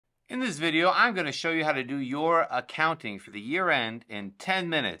In this video, I'm going to show you how to do your accounting for the year end in 10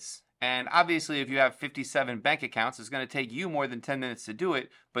 minutes. And obviously, if you have 57 bank accounts, it's going to take you more than 10 minutes to do it.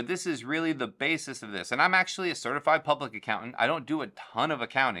 But this is really the basis of this. And I'm actually a certified public accountant. I don't do a ton of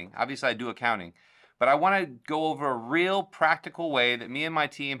accounting. Obviously, I do accounting. But I want to go over a real practical way that me and my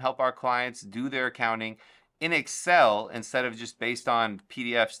team help our clients do their accounting in Excel instead of just based on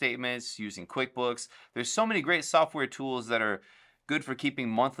PDF statements using QuickBooks. There's so many great software tools that are good for keeping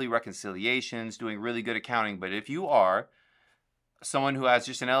monthly reconciliations, doing really good accounting. But if you are someone who has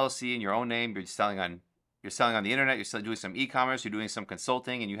just an LLC in your own name, you're selling on the internet, you're still doing some e-commerce, you're doing some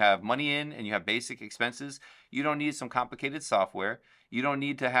consulting, and you have money in and you have basic expenses, you don't need some complicated software. You don't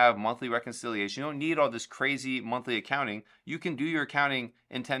need to have monthly reconciliation. You don't need all this crazy monthly accounting. You can do your accounting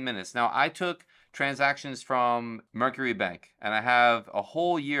in 10 minutes. Now, I took transactions from Mercury Bank, and I have a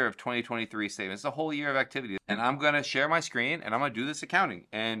whole year of 2023 statements, a whole year of activity. And I'm going to share my screen, and I'm going to do this accounting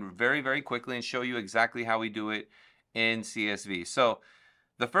and very, very quickly and show you exactly how we do it in CSV. So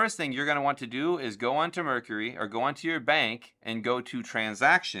the first thing you're going to want to do is go onto Mercury or go onto your bank and go to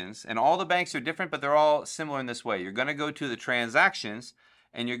transactions. And all the banks are different, but they're all similar in this way. You're going to go to the transactions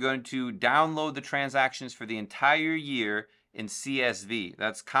and you're going to download the transactions for the entire year in CSV.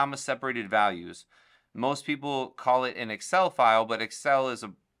 That's comma separated values. Most people call it an Excel file, but Excel is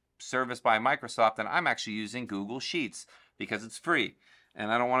a service by Microsoft, and I'm actually using Google Sheets because it's free. And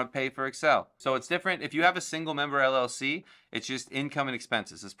I don't want to pay for Excel. So it's different. If you have a single member LLC, it's just income and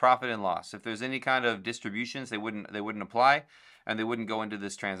expenses. It's profit and loss. If there's any kind of distributions, they wouldn't apply, and they wouldn't go into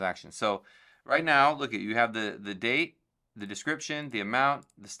this transaction. So right now, look at, you have the date, the description, the amount,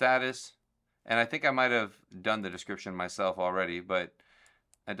 the status, and I think I might have done the description myself already, but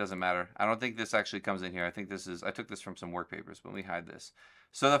it doesn't matter. I don't think this actually comes in here. I think I took this from some work papers, but let me hide this.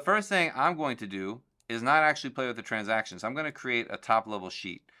 So the first thing I'm going to do is not actually play with the transactions. I'm going to create a top level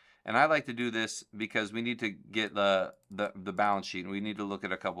sheet. And I like to do this because we need to get the balance sheet, and we need to look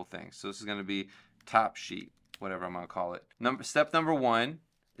at a couple things. So this is going to be top sheet, whatever I'm going to call it. Step number 1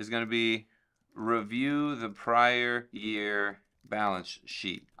 is going to be review the prior year balance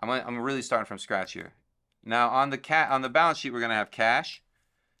sheet. I'm really starting from scratch here. Now on the balance sheet, we're going to have cash.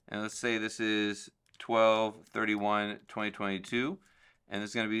 And let's say this is 12/31/2022. And this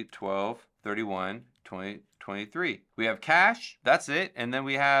is going to be 12/31/2023. We have cash, that's it, and then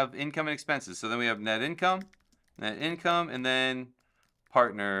we have income and expenses. So then we have net income, and then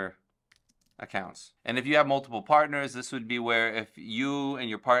partner accounts. And if you have multiple partners, this would be where if you and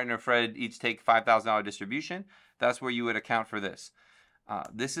your partner, Fred, each take $5,000 distribution, that's where you would account for this.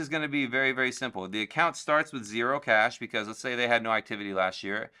 This is going to be very, very simple. The account starts with 0 cash because let's say they had no activity last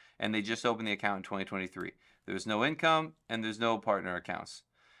year and they just opened the account in 2023. There's no income and there's no partner accounts.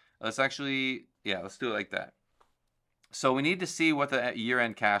 Let's actually, let's do it like that. So we need to see what the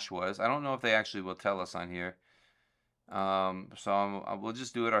year-end cash was. I don't know if they actually will tell us on here. We'll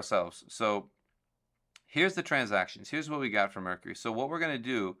just do it ourselves. So here's the transactions. Here's what we got from Mercury. So what we're going to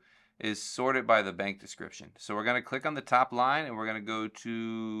do is sort it by the bank description. So we're going to click on the top line and we're going to go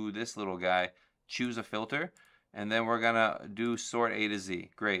to this little guy, choose a filter, and then we're going to do sort A to Z.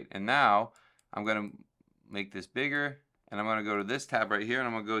 Great. And now I'm going to make this bigger, and I'm going to go to this tab right here, and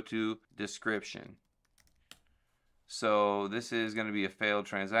I'm going to go to description. So this is going to be a failed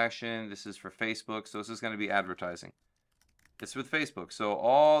transaction. This is for Facebook, so this is going to be advertising. It's with Facebook, so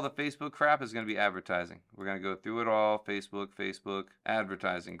all the Facebook crap is going to be advertising. We're going to go through it all. Facebook,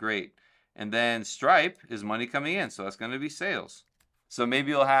 advertising. Great. And then Stripe is money coming in, so that's going to be sales. So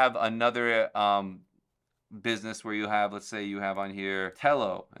maybe you'll have another business where you have, let's say you have on here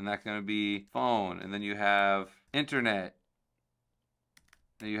Tello, and that's going to be phone, and then you have internet,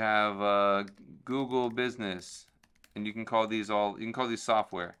 and you have Google business, and you can call these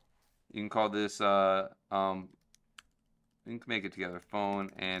software. You can call this you can make it together, phone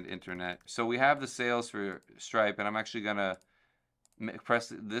and internet. So we have the sales for Stripe, and I'm actually going to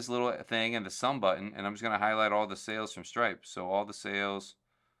press this little thing and the sum button, and I'm just going to highlight all the sales from Stripe. So all the sales,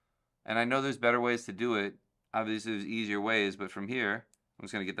 and I know there's better ways to do it. Obviously there's easier ways, but from here I'm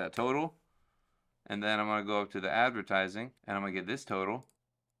just going to get that total, and then I'm going to go up to the advertising, and I'm going to get this total.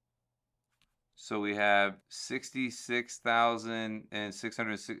 So we have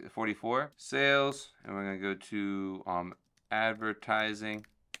 66,644 sales, and we're going to go to advertising,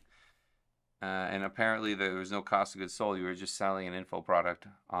 and apparently there was no cost of goods sold. You were just selling an info product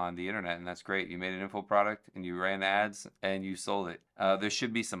on the internet, and that's great. You made an info product and you ran ads and you sold it. There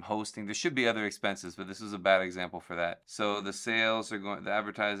should be some hosting. There should be other expenses, but this is a bad example for that. So the sales are going, the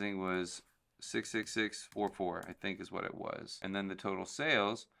advertising was 66644, I think is what it was, and then the total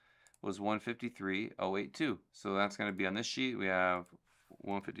sales was 153,082. So that's going to be on this sheet. We have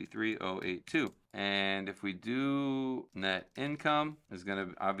 153,082. And if we do net income, is going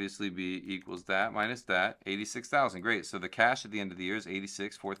to obviously be equals that minus that, 86,000. Great. So the cash at the end of the year is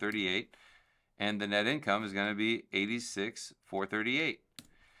 86,438, and the net income is going to be 86,438.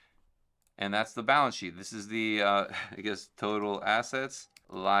 And that's the balance sheet. This is the, I guess, total assets,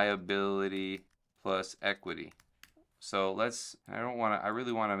 liability plus equity. So I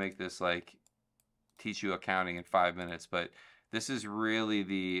really want to make this like teach you accounting in 5 minutes, but this is really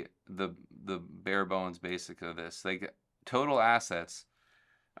the bare bones basic of this. Like, total assets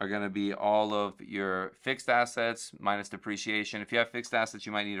are going to be all of your fixed assets minus depreciation. If you have fixed assets,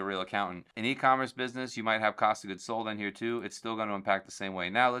 you might need a real accountant. In e-commerce business, you might have cost of goods sold in here too. It's still going to impact the same way.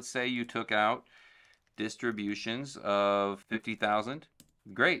 Now, let's say you took out distributions of 50,000.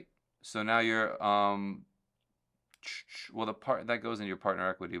 Great. So now you're well, the part that goes into your partner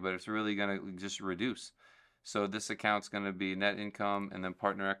equity, but it's really going to just reduce. So this account's going to be net income, and then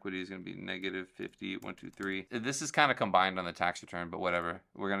partner equity is going to be negative 50, 123. This is kind of combined on the tax return, but whatever.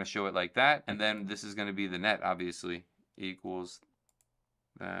 We're going to show it like that. And then this is going to be the net, obviously, equals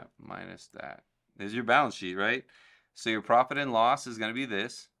that minus that. There's your balance sheet, right? So your profit and loss is going to be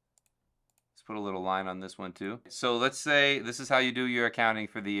this. Let's put a little line on this one too. So let's say this is how you do your accounting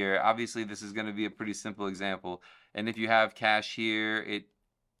for the year. Obviously, this is going to be a pretty simple example. And if you have cash here,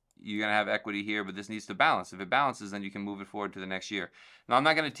 you're going to have equity here, but this needs to balance. If it balances, then you can move it forward to the next year. Now, I'm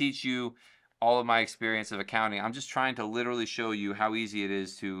not going to teach you all of my experience of accounting. I'm just trying to literally show you how easy it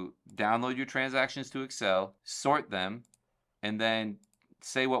is to download your transactions to Excel, sort them, and then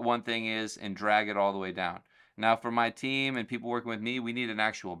say what one thing is and drag it all the way down. Now, for my team and people working with me, we need an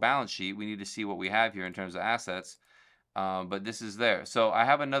actual balance sheet. We need to see what we have here in terms of assets, but this is there. So I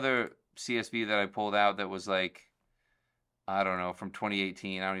have another CSV that I pulled out that was like, I don't know, from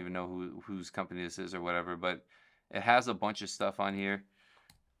 2018. I don't even know whose company this is or whatever, but it has a bunch of stuff on here.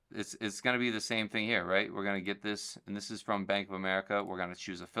 It's going to be the same thing here, right? We're going to get this, and this is from Bank of America. We're going to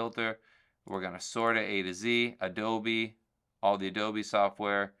choose a filter. We're going to sort it A to Z, Adobe, all the Adobe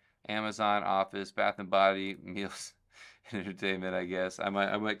software, Amazon, Office, Bath and Body, Meals, and Entertainment, I guess. I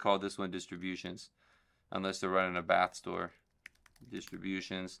might call this one distributions, unless they're running a bath store.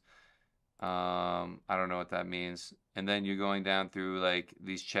 Distributions. I don't know what that means. And then you're going down through like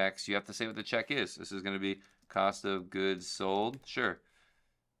these checks. You have to say what the check is. This is going to be cost of goods sold. Sure.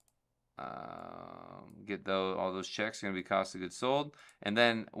 Get all those checks are going to be cost of goods sold. And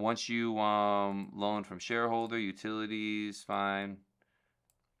then once you loan from shareholder, utilities, fine.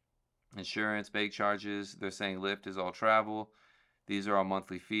 Insurance, bank charges. They're saying Lyft is all travel. These are all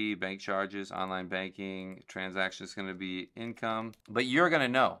monthly fee, bank charges, online banking, transactions going to be income. But you're going to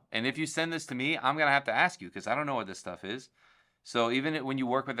know. And if you send this to me, I'm going to have to ask you because I don't know what this stuff is. So even when you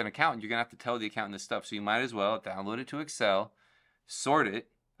work with an accountant, you're going to have to tell the accountant this stuff. So you might as well download it to Excel, sort it.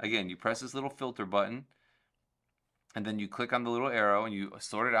 Again, you press this little filter button, and then you click on the little arrow, and you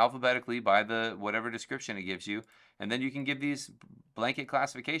sort it alphabetically by the whatever description it gives you. And then you can give these blanket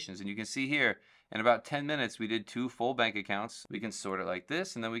classifications. And you can see here, in about 10 minutes, we did 2 full bank accounts. We can sort it like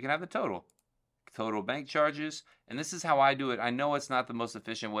this, and then we can have the total. Total bank charges. And this is how I do it. I know it's not the most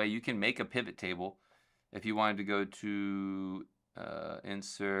efficient way. You can make a pivot table. If you wanted to go to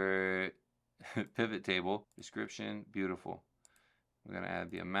insert pivot table, description, beautiful. We're going to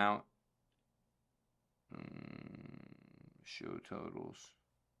add the amount. Show totals.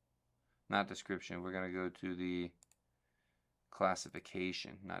 Not description. We're going to go to the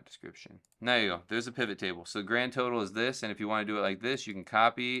classification, not description. There you go. There's a pivot table. So grand total is this, and if you want to do it like this, you can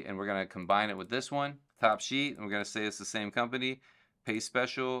copy, and we're going to combine it with this one. Top sheet, and we're going to say it's the same company. Pay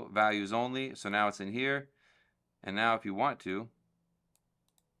special, values only. So now it's in here. And now if you want to,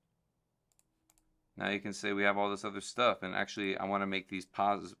 now you can say we have all this other stuff. And actually, I want to make these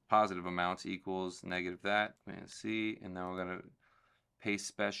positive amounts equals negative that. And see, and then we're going to pay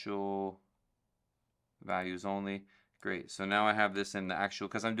special, values only. Great. So now I have this in the actual,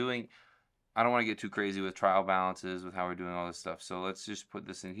 because I don't want to get too crazy with trial balances with how we're doing all this stuff. So let's just put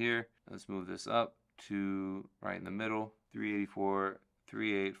this in here. Let's move this up to right in the middle, 384,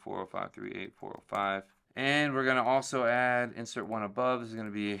 38, 405, 38, 405. And we're going to also add, insert one above. This is going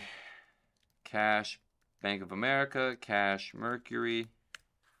to be cash, Bank of America, cash, Mercury.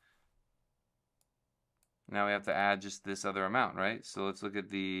 Now we have to add just this other amount, right? So let's look at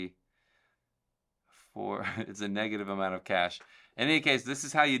the it's a negative amount of cash. In any case, this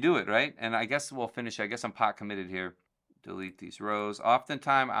is how you do it, right? And I guess we'll finish. I guess I'm pot committed here. Delete these rows.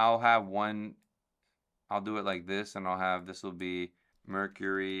 Oftentimes, I'll have one. I'll do it like this, and I'll have this will be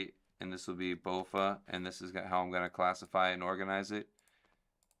Mercury, and this will be BOFA, and this is how I'm going to classify and organize it.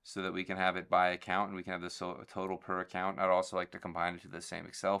 so that we can have it by account and we can have the total per account. I'd also like to combine it to the same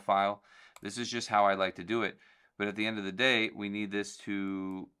Excel file. This is just how I like to do it. But at the end of the day, we need this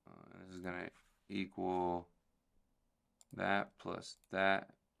to, this is going to equal that plus that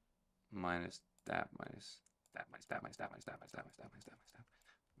minus that minus that minus that minus that minus that minus that minus that minus that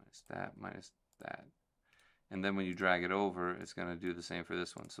minus that minus that. And then when you drag it over, it's going to do the same for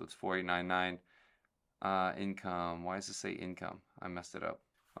this one. So it's 4899 income. Why does it say income? I messed it up.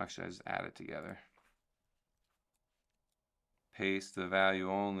 Actually, I just add it together. Paste the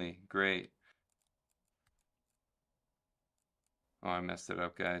value only. Great. Oh, I messed it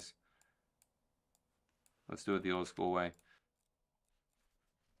up, guys. Let's do it the old school way.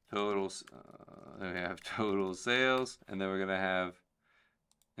 Totals. Then we have total sales, and then we're gonna have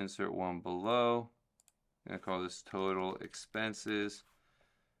insert one below. I'm gonna call this total expenses,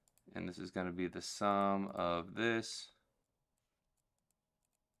 and this is gonna be the sum of this.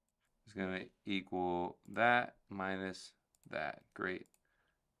 It's gonna equal that minus that. Great.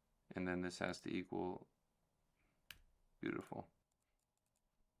 And then this has to equal. Beautiful.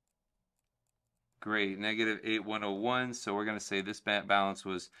 Great, negative 8101. So we're going to say this balance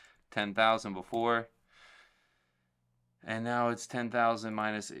was 10,000 before. And now it's 10,000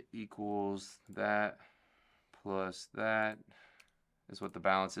 minus equals that plus that is what the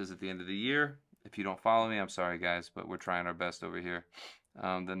balance is at the end of the year. If you don't follow me, I'm sorry, guys, but we're trying our best over here.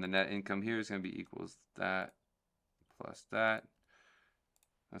 Then the net income here is going to be equals that plus that.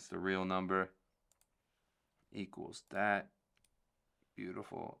 That's the real number. Equals that.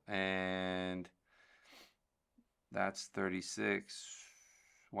 Beautiful. And that's 36.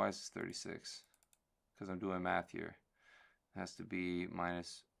 Why is this 36? Because I'm doing math here. It has to be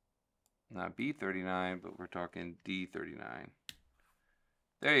minus, not B39, but we're talking D39.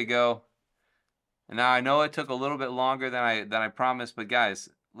 There you go. And now I know it took a little bit longer than I promised, but guys,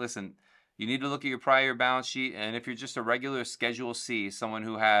 listen, you need to look at your prior balance sheet, and if you're just a regular Schedule C, someone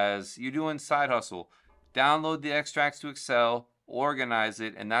who has, you're doing side hustle, download the extracts to Excel, organize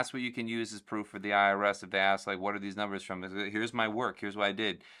it, and that's what you can use as proof for the IRS if they ask, like, what are these numbers from? Here's my work. Here's what I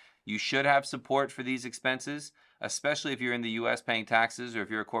did. You should have support for these expenses, especially if you're in the U.S. paying taxes or if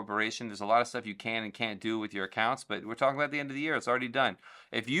you're a corporation. There's a lot of stuff you can and can't do with your accounts, but we're talking about the end of the year. It's already done.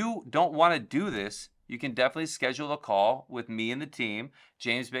 If you don't want to do this, you can definitely schedule a call with me and the team,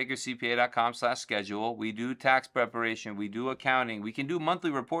 jamesbakercpa.com/schedule. We do tax preparation. We do accounting. We can do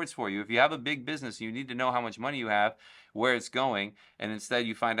monthly reports for you. If you have a big business, you need to know how much money you have, where it's going, and instead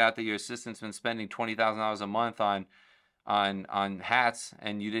you find out that your assistant's been spending $20,000 a month on hats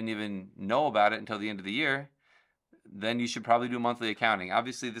and you didn't even know about it until the end of the year, then you should probably do monthly accounting.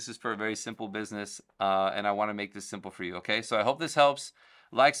 Obviously, this is for a very simple business, and I want to make this simple for you, okay? So I hope this helps.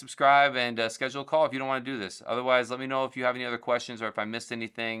 Like, subscribe, and schedule a call if you don't want to do this. Otherwise, let me know if you have any other questions or if I missed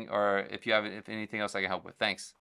anything or if you have anything else I can help with. Thanks.